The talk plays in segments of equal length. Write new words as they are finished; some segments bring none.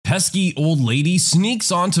pesky old lady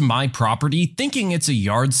sneaks onto my property thinking it's a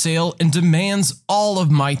yard sale and demands all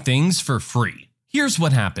of my things for free. Here's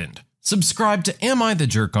what happened. Subscribe to Am I the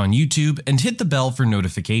Jerk on YouTube and hit the bell for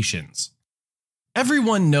notifications.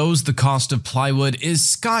 Everyone knows the cost of plywood is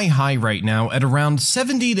sky high right now at around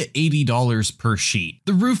 $70 to $80 per sheet.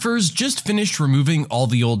 The roofers just finished removing all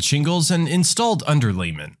the old shingles and installed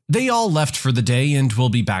underlayment. They all left for the day and will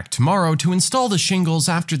be back tomorrow to install the shingles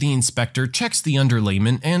after the inspector checks the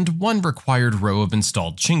underlayment and one required row of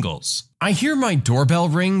installed shingles. I hear my doorbell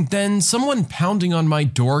ring, then someone pounding on my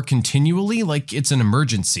door continually like it's an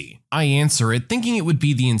emergency. I answer it thinking it would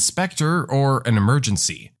be the inspector or an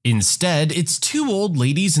emergency. Instead, it's two old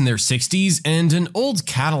ladies in their 60s and an old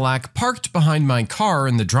Cadillac parked behind my car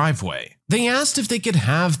in the driveway. They asked if they could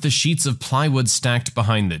have the sheets of plywood stacked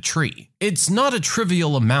behind the tree. It's not a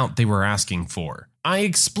trivial amount they were asking for. I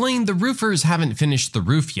explained the roofers haven't finished the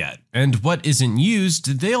roof yet, and what isn't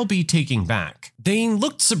used they'll be taking back. They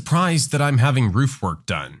looked surprised that I'm having roof work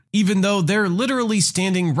done, even though they're literally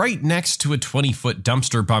standing right next to a 20-foot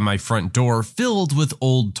dumpster by my front door filled with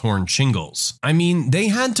old torn shingles. I mean, they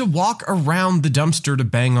had to walk around the dumpster to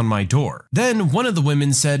bang on my door. Then one of the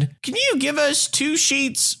women said, "Can you give us 2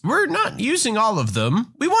 sheets? We're not using all of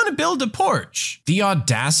them. We want to build a porch." The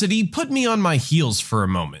audacity put me on my heels for a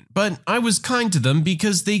moment, but I was kind to them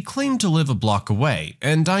because they claimed to live a block away,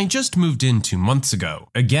 and I just moved in 2 months ago.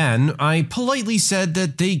 Again, I politely said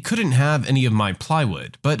that they couldn't have any of my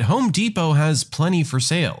plywood, but Home Depot has plenty for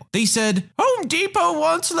sale. They said, "Home Depot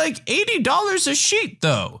wants like $80 a sheet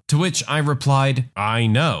though." To which I replied, "I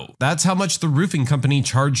know. That's how much the roofing company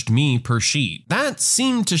charged me per sheet." That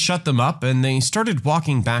seemed to shut them up and they started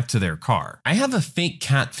walking back to their car. I have a fake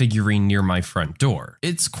cat figurine near my front door.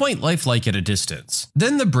 It's quite lifelike at a distance.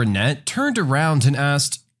 Then the brunette turned around and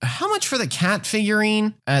asked, "How much for the cat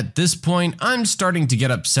figurine?" At this point, I'm starting to get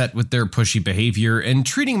upset with their pushy behavior and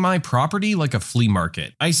treating my property like a flea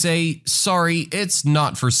market. I say, "Sorry, it's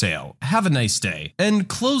not for sale. Have a nice day," and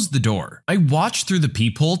close the door. I watched through the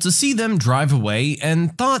peephole to see them drive away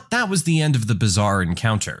and thought that was the end of the bizarre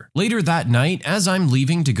encounter. Later that night, as I'm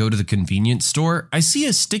leaving to go to the convenience store, I see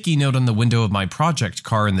a sticky note on the window of my project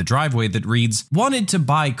car in the driveway that reads, "Wanted to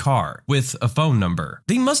buy car," with a phone number.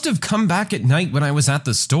 They must have come back at night when I was at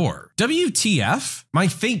the store. WTF? My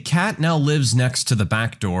fake cat now lives next to the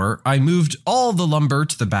back door. I moved all the lumber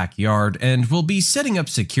to the backyard and will be setting up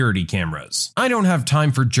security cameras. I don't have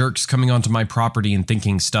time for jerks coming onto my property and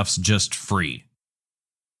thinking stuff's just free.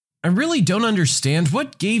 I really don't understand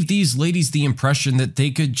what gave these ladies the impression that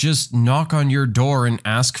they could just knock on your door and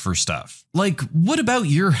ask for stuff. Like, what about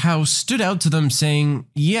your house stood out to them saying,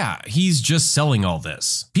 "Yeah, he's just selling all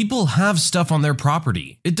this"? People have stuff on their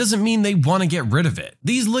property. It doesn't mean they want to get rid of it.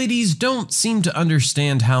 These ladies don't seem to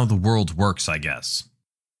understand how the world works, I guess.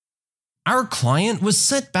 Our client was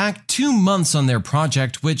set back 2 months on their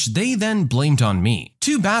project, which they then blamed on me.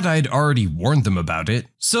 Too bad I'd already warned them about it.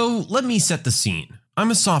 So let me set the scene. I'm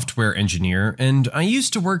a software engineer, and I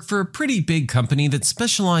used to work for a pretty big company that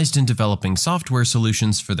specialized in developing software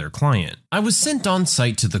solutions for their client. I was sent on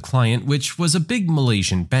site to the client, which was a big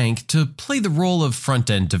Malaysian bank, to play the role of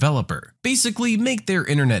front-end developer, basically make their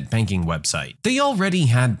internet banking website. They already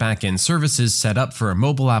had back-end services set up for a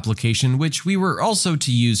mobile application, which we were also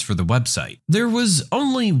to use for the website. There was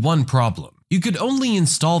only one problem. You could only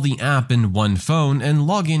install the app in one phone and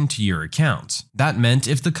log into your account. That meant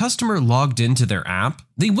if the customer logged into their app,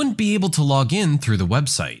 they wouldn't be able to log in through the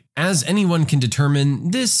website. As anyone can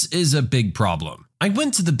determine, this is a big problem. I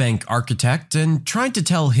went to the bank architect and tried to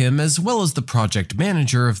tell him as well as the project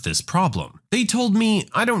manager of this problem. They told me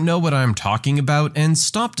I don't know what I'm talking about and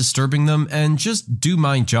stop disturbing them and just do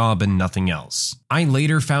my job and nothing else. I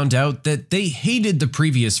later found out that they hated the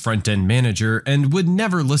previous front-end manager and would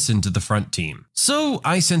never listen to the front team. So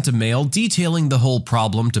I sent a mail detailing the whole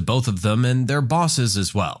problem to both of them and their bosses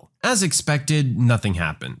as well. As expected, nothing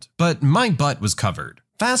happened, but my butt was covered.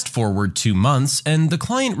 Fast forward 2 months, and the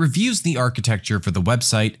client reviews the architecture for the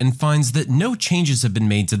website and finds that no changes have been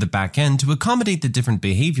made to the back end to accommodate the different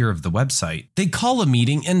behavior of the website. They call a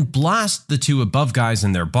meeting and blast the 2 above guys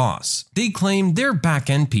and their boss. They claim they're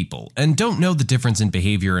back end people and don't know the difference in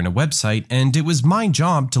behavior in a website, and it was my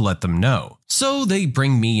job to let them know. So they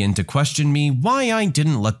bring me in to question me why I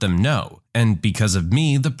didn't let them know. And because of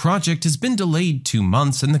me, the project has been delayed 2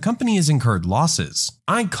 months and the company has incurred losses.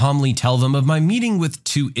 I calmly tell them of my meeting with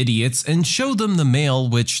 2 idiots and show them the mail,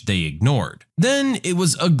 which they ignored. Then it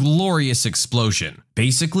was a glorious explosion.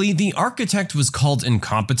 Basically, the architect was called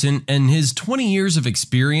incompetent and his 20 years of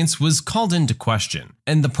experience was called into question,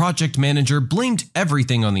 and the project manager blamed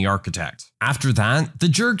everything on the architect. After that, the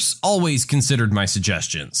jerks always considered my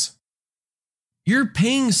suggestions. You're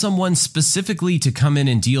paying someone specifically to come in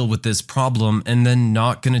and deal with this problem and then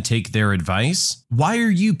not going to take their advice? Why are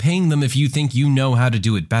you paying them if you think you know how to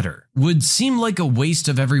do it better? Would seem like a waste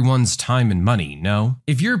of everyone's time and money, no?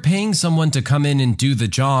 If you're paying someone to come in and do the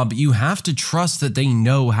job, you have to trust that they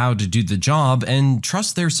know how to do the job and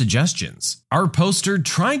trust their suggestions. Our poster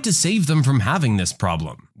tried to save them from having this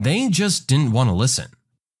problem. They just didn't want to listen.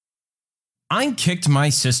 I kicked my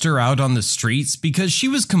sister out on the streets because she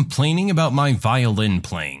was complaining about my violin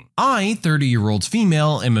playing. I, 30-year-old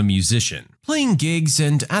female, am a musician, playing gigs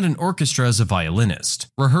and at an orchestra as a violinist.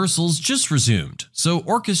 Rehearsals just resumed, so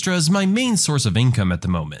orchestra is my main source of income at the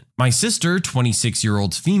moment. My sister,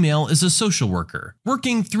 26-year-old female, is a social worker,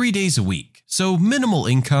 working 3 days a week, so minimal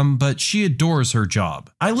income, but she adores her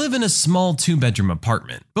job. I live in a small 2-bedroom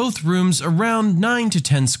apartment, both rooms around 9 to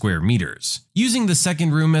 10 square meters, using the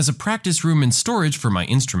second room as a practice room and storage for my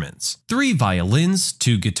instruments. 3 violins,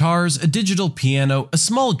 2 guitars, a digital piano, a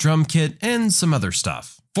small drum kit, and some other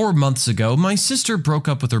stuff. 4 months ago, my sister broke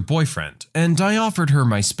up with her boyfriend, and I offered her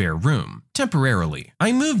my spare room, temporarily.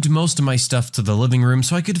 I moved most of my stuff to the living room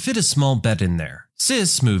so I could fit a small bed in there.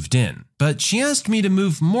 Sis moved in, but she asked me to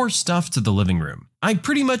move more stuff to the living room. I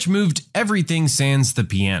pretty much moved everything sans the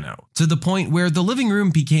piano, to the point where the living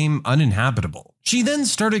room became uninhabitable. She then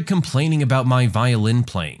started complaining about my violin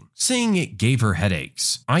playing, saying it gave her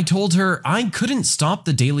headaches. I told her I couldn't stop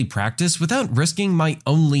the daily practice without risking my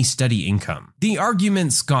only steady income. The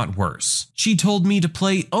arguments got worse. She told me to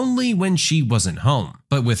play only when she wasn't home,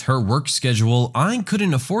 but with her work schedule, I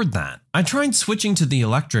couldn't afford that. I tried switching to the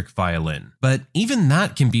electric violin, but even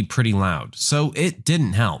that can be pretty loud, so it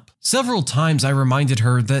didn't help. Several times I reminded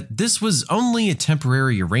her that this was only a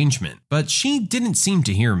temporary arrangement, but she didn't seem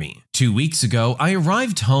to hear me. 2 weeks ago, I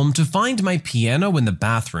arrived home to find my piano in the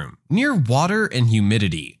bathroom, near water and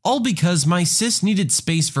humidity, all because my sis needed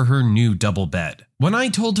space for her new double bed. When I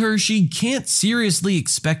told her she can't seriously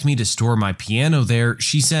expect me to store my piano there,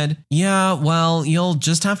 she said, "Yeah, well, you'll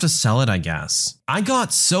just have to sell it, I guess." I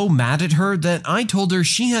got so mad at her that I told her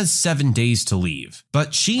she has 7 days to leave,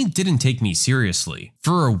 but she didn't take me seriously.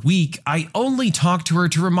 For a week, I only talked to her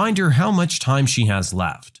to remind her how much time she has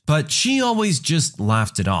left, but she always just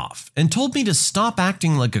laughed it off and told me to stop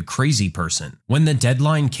acting like a crazy person. When the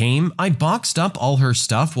deadline came, I boxed up all her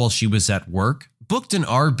stuff while she was at work, booked an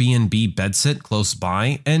Airbnb bedsit close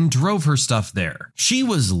by, and drove her stuff there. She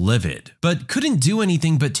was livid, but couldn't do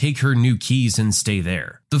anything but take her new keys and stay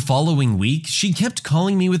there. The following week, she kept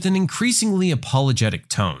calling me with an increasingly apologetic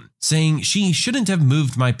tone, saying she shouldn't have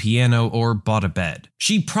moved my piano or bought a bed.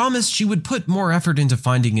 She promised she would put more effort into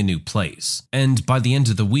finding a new place, and by the end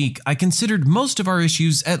of the week, I considered most of our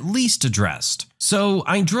issues at least addressed. So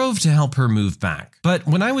I drove to help her move back. But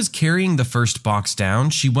when I was carrying the first box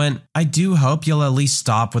down, she went, "I do hope you'll at least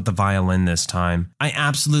stop with the violin this time. I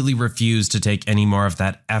absolutely refuse to take any more of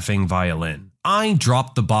that effing violin." I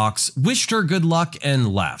dropped the box, wished her good luck,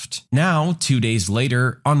 and left. Now, 2 days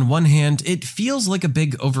later, on one hand, it feels like a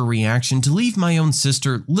big overreaction to leave my own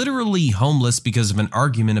sister literally homeless because of an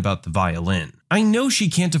argument about the violin. I know she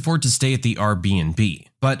can't afford to stay at the Airbnb,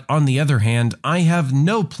 but on the other hand, I have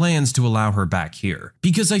no plans to allow her back here,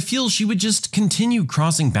 because I feel she would just continue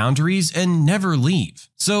crossing boundaries and never leave.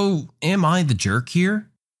 So, am I the jerk here?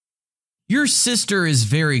 Your sister is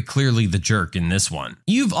very clearly the jerk in this one.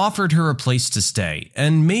 You've offered her a place to stay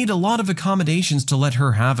and made a lot of accommodations to let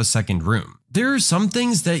her have a second room. There are some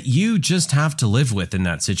things that you just have to live with in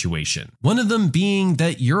that situation. One of them being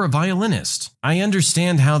that you're a violinist. I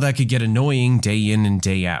understand how that could get annoying day in and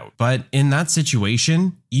day out, but in that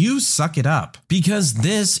situation, you suck it up, because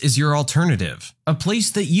this is your alternative, a place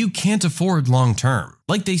that you can't afford long term.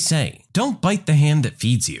 Like they say, don't bite the hand that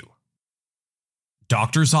feeds you.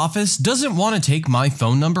 Doctor's office doesn't want to take my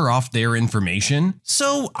phone number off their information,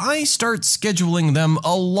 so I start scheduling them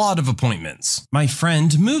a lot of appointments. My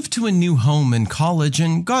friend moved to a new home in college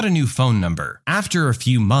and got a new phone number. After a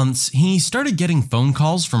few months, he started getting phone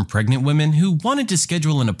calls from pregnant women who wanted to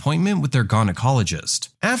schedule an appointment with their gynecologist.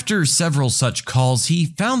 After several such calls, he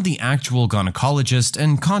found the actual gynecologist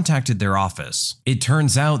and contacted their office. It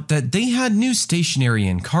turns out that they had new stationery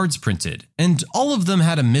and cards printed, and all of them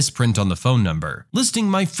had a misprint on the phone number, listing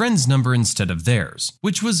my friend's number instead of theirs,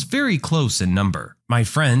 which was very close in number. My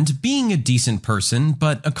friend, being a decent person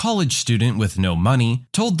but a college student with no money,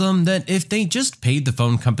 told them that if they just paid the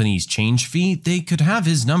phone company's change fee, they could have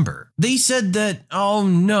his number. They said that, oh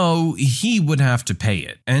no, he would have to pay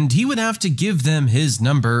it, and he would have to give them his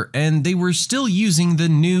number, and they were still using the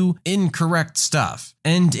new, incorrect stuff,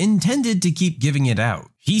 and intended to keep giving it out.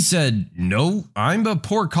 He said, no, I'm a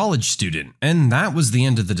poor college student, and that was the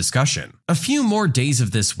end of the discussion. A few more days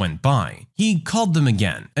of this went by. He called them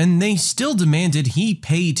again, and they still demanded he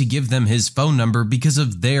pay to give them his phone number because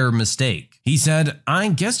of their mistake. He said, I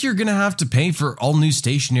guess you're gonna have to pay for all new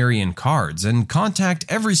stationery and cards and contact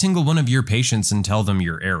every single one of your patients and tell them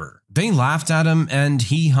your error. They laughed at him and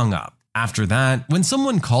he hung up. After that, when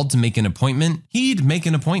someone called to make an appointment, he'd make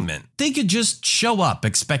an appointment. They could just show up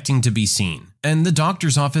expecting to be seen, and the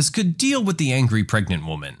doctor's office could deal with the angry pregnant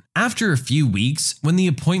woman. After a few weeks, when the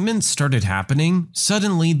appointments started happening,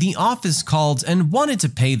 suddenly the office called and wanted to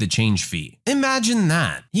pay the change fee. Imagine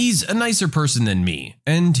that. He's a nicer person than me,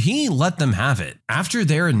 and he let them have it. After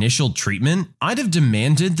their initial treatment, I'd have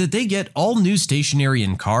demanded that they get all new stationery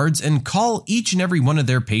and cards and call each and every one of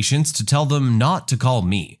their patients to tell them not to call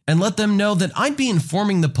me, and let them know that I'd be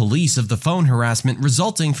informing the police of the phone harassment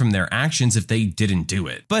resulting from their actions if they didn't do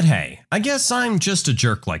it. But hey, I guess I'm just a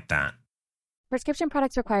jerk like that. Prescription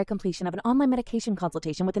products require completion of an online medication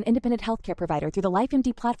consultation with an independent healthcare provider through the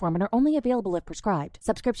LifeMD platform and are only available if prescribed.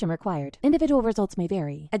 Subscription required. Individual results may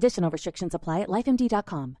vary. Additional restrictions apply at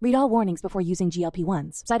lifemd.com. Read all warnings before using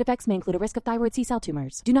GLP-1s. Side effects may include a risk of thyroid C-cell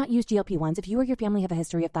tumors. Do not use GLP-1s if you or your family have a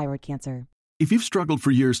history of thyroid cancer. If you've struggled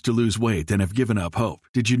for years to lose weight and have given up hope,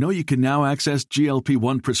 did you know you can now access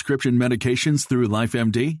GLP-1 prescription medications through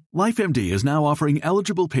LifeMD? LifeMD is now offering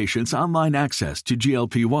eligible patients online access to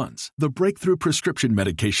GLP-1s, the breakthrough prescription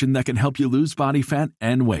medication that can help you lose body fat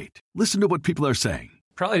and weight. Listen to what people are saying.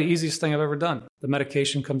 Probably the easiest thing I've ever done. The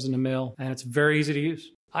medication comes in the mail, and it's very easy to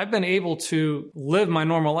use. I've been able to live my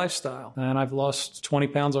normal lifestyle, and I've lost 20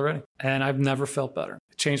 pounds already, and I've never felt better.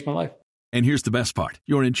 It changed my life. And here's the best part.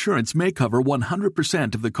 Your insurance may cover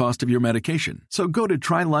 100% of the cost of your medication. So go to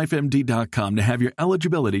TryLifeMD.com to have your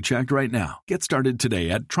eligibility checked right now. Get started today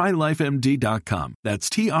at TryLifeMD.com. That's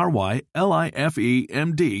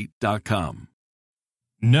TryLifeMD.com.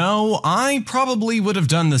 No, I probably would have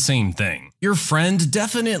done the same thing. Your friend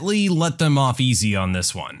definitely let them off easy on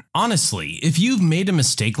this one. Honestly, if you've made a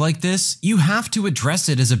mistake like this, you have to address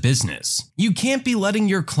it as a business. You can't be letting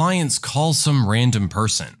your clients call some random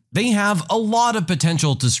person. They have a lot of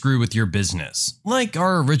potential to screw with your business, like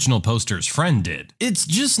our original poster's friend did. It's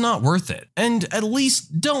just not worth it, and at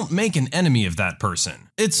least don't make an enemy of that person.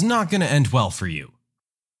 It's not gonna end well for you.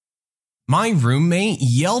 My roommate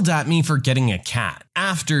yelled at me for getting a cat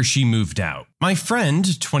after she moved out. My friend,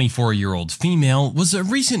 24-year-old female, was a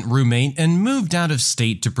recent roommate and moved out of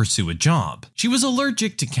state to pursue a job. She was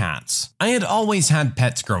allergic to cats. I had always had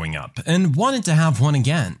pets growing up and wanted to have one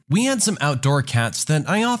again. We had some outdoor cats that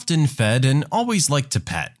I often fed and always liked to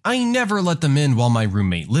pet. I never let them in while my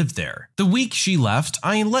roommate lived there. The week she left,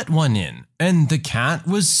 I let one in, and the cat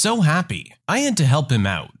was so happy. I had to help him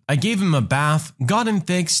out. I gave him a bath, got him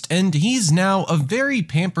fixed, and he's now a very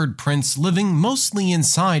pampered prince living mostly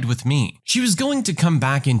inside with me. She was going to come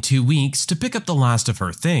back in 2 weeks to pick up the last of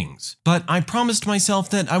her things, but I promised myself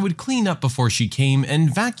that I would clean up before she came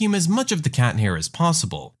and vacuum as much of the cat hair as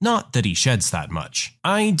possible. Not that he sheds that much.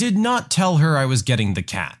 I did not tell her I was getting the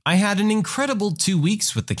cat. I had an incredible 2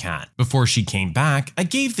 weeks with the cat. Before she came back, I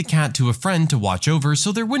gave the cat to a friend to watch over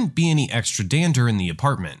so there wouldn't be any extra dander in the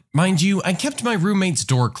apartment. Mind you, I kept my roommate's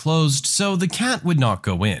door closed so the cat would not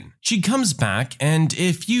go in. She comes back, and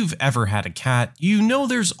if you've ever had a cat, you know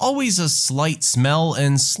there's always a slight smell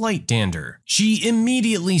and slight dander. She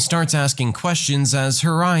immediately starts asking questions as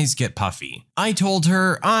her eyes get puffy. I told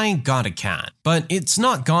her I got a cat, but it's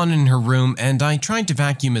not gone in her room and I tried to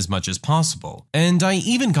vacuum as much as possible, and I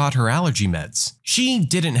even got her allergy meds. She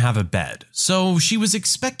didn't have a bed, so she was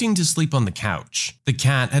expecting to sleep on the couch. The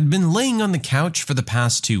cat had been laying on the couch for the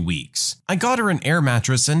past 2 weeks. I got her an air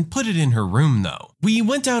mattress and put it in her room though. We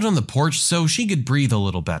went out on the porch so she could breathe a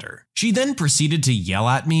little better. She then proceeded to yell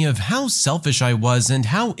at me of how selfish I was and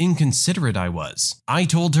how inconsiderate I was. I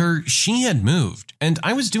told her she had moved, and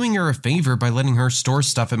I was doing her a favor by letting her store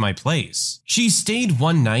stuff at my place. She stayed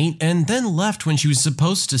one night and then left when she was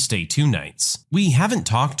supposed to stay 2 nights. We haven't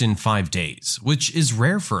talked in 5 days, which is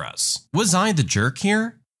rare for us. Was I the jerk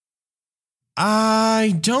here?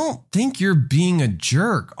 I don't think you're being a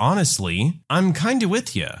jerk, honestly. I'm kinda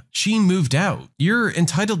with you. She moved out. You're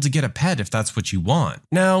entitled to get a pet if that's what you want.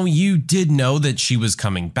 Now, you did know that she was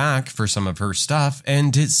coming back for some of her stuff,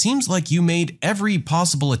 and it seems like you made every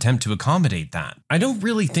possible attempt to accommodate that. I don't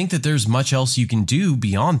really think that there's much else you can do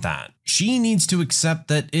beyond that. She needs to accept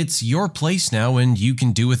that it's your place now and you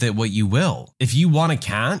can do with it what you will. If you want a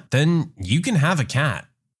cat, then you can have a cat.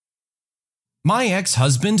 My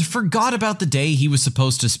ex-husband forgot about the day he was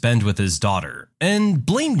supposed to spend with his daughter and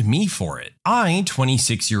blamed me for it. I,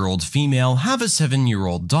 26-year-old female, have a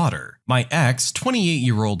 7-year-old daughter. My ex,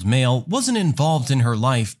 28-year-old male, wasn't involved in her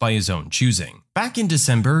life by his own choosing. Back in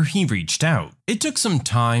December, he reached out. It took some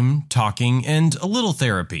time, talking, and a little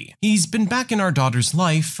therapy. He's been back in our daughter's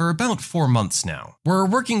life for about 4 months now. We're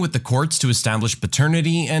working with the courts to establish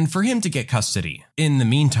paternity and for him to get custody. In the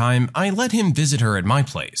meantime, I let him visit her at my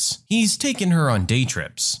place. He's taken her on day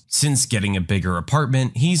trips. Since getting a bigger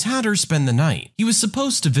apartment, he's had her spend the night. He was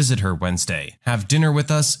supposed to visit her Wednesday, have dinner with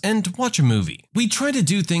us, and watch a movie. We try to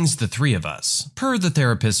do things the three of us, per the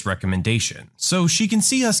therapist's recommendation, so she can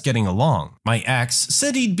see us getting along. My ex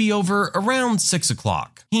said he'd be over around 6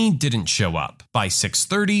 o'clock. He didn't show up. By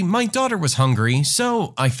 6:30, my daughter was hungry,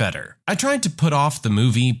 so I fed her. I tried to put off the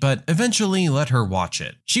movie, but eventually let her watch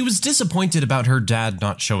it. She was disappointed about her dad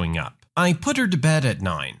not showing up. I put her to bed at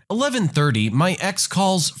 9. 11:30, my ex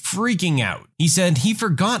calls freaking out. He said he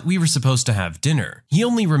forgot we were supposed to have dinner. He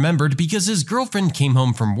only remembered because his girlfriend came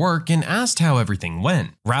home from work and asked how everything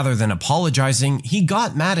went. Rather than apologizing, he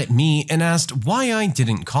got mad at me and asked why I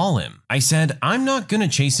didn't call him. I said I'm not gonna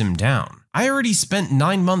chase him down. I already spent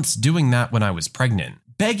 9 months doing that when I was pregnant,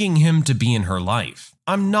 begging him to be in her life.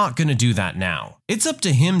 I'm not gonna do that now. It's up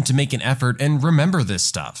to him to make an effort and remember this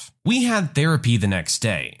stuff. We had therapy the next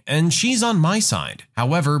day, and she's on my side.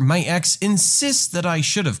 However, my ex insists that I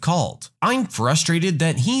should have called. I'm frustrated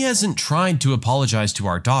that he hasn't tried to apologize to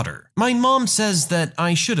our daughter. My mom says that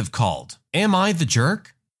I should have called. Am I the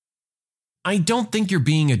jerk? I don't think you're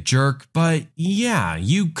being a jerk, but yeah,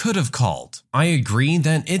 you could have called. I agree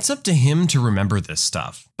that it's up to him to remember this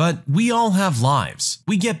stuff, but we all have lives.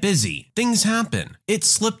 We get busy. Things happen. It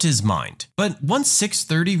slipped his mind. But once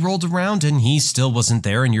 6:30 rolled around and he still wasn't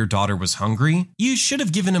there and your daughter was hungry, you should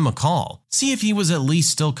have given him a call. See if he was at least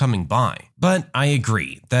still coming by. But I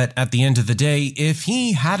agree that at the end of the day, if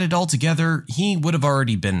he had it all together, he would have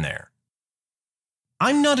already been there.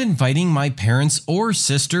 I'm not inviting my parents or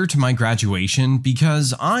sister to my graduation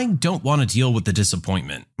because I don't want to deal with the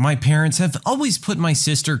disappointment. My parents have always put my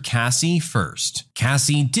sister Cassie first.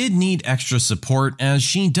 Cassie did need extra support as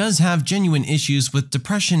she does have genuine issues with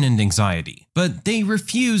depression and anxiety, but they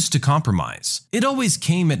refused to compromise. It always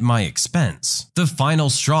came at my expense. The final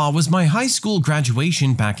straw was my high school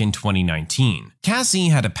graduation back in 2019. Cassie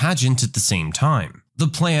had a pageant at the same time. The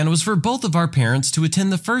plan was for both of our parents to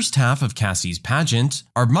attend the first half of Cassie's pageant,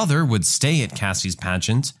 our mother would stay at Cassie's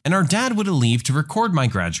pageant, and our dad would leave to record my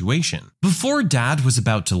graduation. Before dad was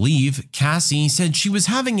about to leave, Cassie said she was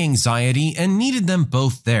having anxiety and needed them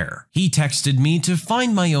both there. He texted me to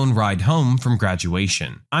find my own ride home from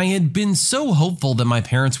graduation. I had been so hopeful that my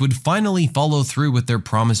parents would finally follow through with their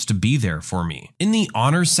promise to be there for me. In the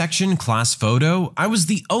honors section class photo, I was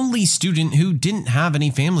the only student who didn't have any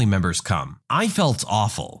family members come. I felt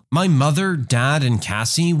awful. My mother, dad, and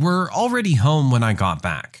Cassie were already home when I got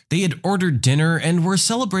back. They had ordered dinner and were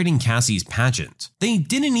celebrating Cassie's pageant. They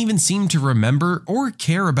didn't even seem to remember or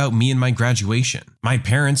care about me and my graduation. My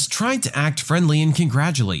parents tried to act friendly and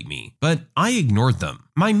congratulate me, but I ignored them.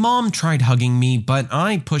 My mom tried hugging me, but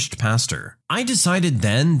I pushed past her. I decided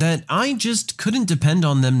then that I just couldn't depend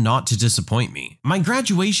on them not to disappoint me. My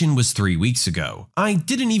graduation was 3 weeks ago. I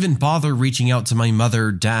didn't even bother reaching out to my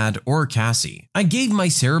mother, dad, or Cassie. I gave my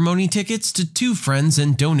ceremony tickets to 2 friends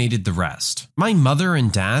and donated the rest. My mother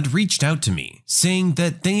and dad reached out to me, saying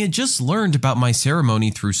that they had just learned about my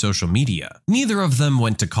ceremony through social media. Neither of them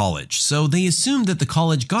went to college, so they assumed that the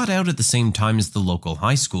college got out at the same time as the local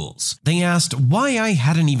high schools. They asked why I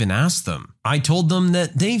hadn't even asked them. I told them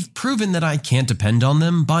that they've proven that I can't depend on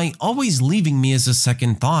them by always leaving me as a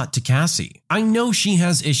second thought to Cassie. I know she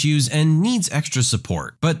has issues and needs extra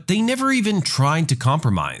support, but they never even tried to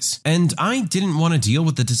compromise, and I didn't want to deal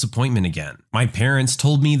with the disappointment again. My parents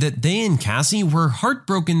told me that they and Cassie were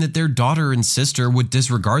heartbroken that their daughter and sister would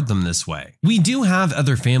disregard them this way. We do have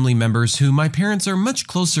other family members who my parents are much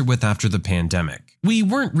closer with after the pandemic. We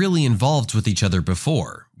weren't really involved with each other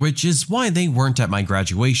before, which is why they weren't at my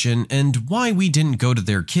graduation and why we didn't go to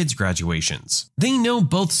their kids' graduations. They know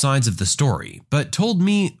both sides of the story, but told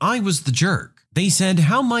me I was the jerk. They said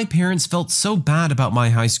how my parents felt so bad about my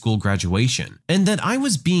high school graduation, and that I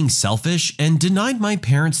was being selfish and denied my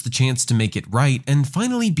parents the chance to make it right and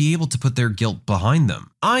finally be able to put their guilt behind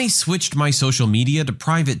them. I switched my social media to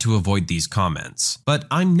private to avoid these comments, but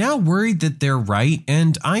I'm now worried that they're right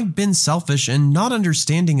and I've been selfish and not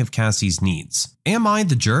understanding of Cassie's needs. Am I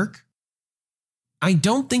the jerk? I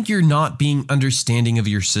don't think you're not being understanding of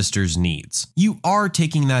your sister's needs. You are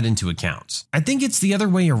taking that into account. I think it's the other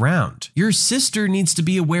way around. Your sister needs to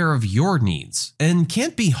be aware of your needs and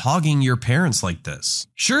can't be hogging your parents like this.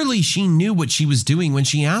 Surely she knew what she was doing when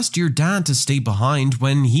she asked your dad to stay behind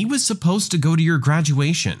when he was supposed to go to your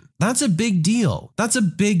graduation. That's a big deal. That's a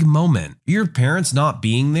big moment. Your parents not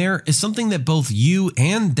being there is something that both you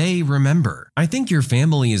and they remember. I think your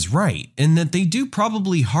family is right in that they do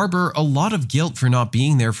probably harbor a lot of guilt for not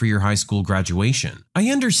being there for your high school graduation.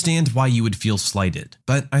 I understand why you would feel slighted,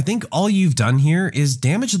 but I think all you've done here is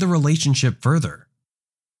damage the relationship further.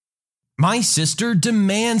 My sister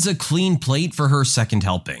demands a clean plate for her second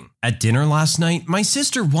helping. At dinner last night, my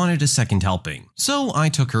sister wanted a second helping, so I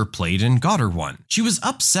took her plate and got her one. She was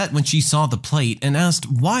upset when she saw the plate and asked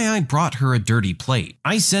why I brought her a dirty plate.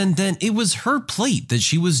 I said that it was her plate that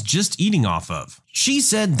she was just eating off of. She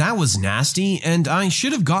said that was nasty and I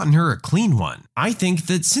should have gotten her a clean one. I think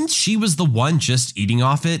that since she was the one just eating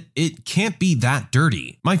off it, it can't be that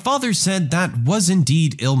dirty. My father said that was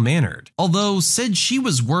indeed ill-mannered, although said she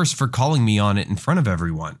was worse for calling me on it in front of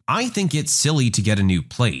everyone. I think it's silly to get a new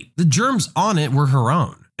plate. The germs on it were her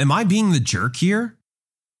own. Am I being the jerk here?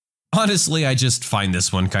 Honestly, I just find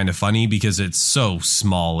this one kind of funny because it's so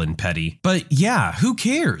small and petty. But yeah, who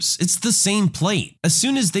cares? It's the same plate. As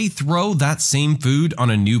soon as they throw that same food on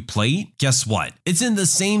a new plate, guess what? It's in the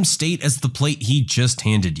same state as the plate he just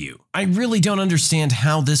handed you. I really don't understand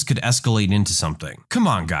how this could escalate into something. Come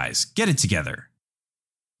on, guys, get it together.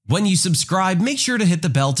 When you subscribe, make sure to hit the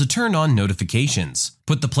bell to turn on notifications.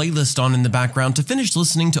 Put the playlist on in the background to finish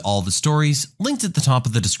listening to all the stories, linked at the top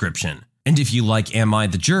of the description. And if you like Am I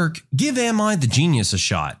the Jerk, give Am I the Genius a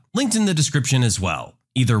shot, linked in the description as well.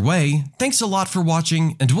 Either way, thanks a lot for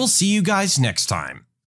watching, and we'll see you guys next time.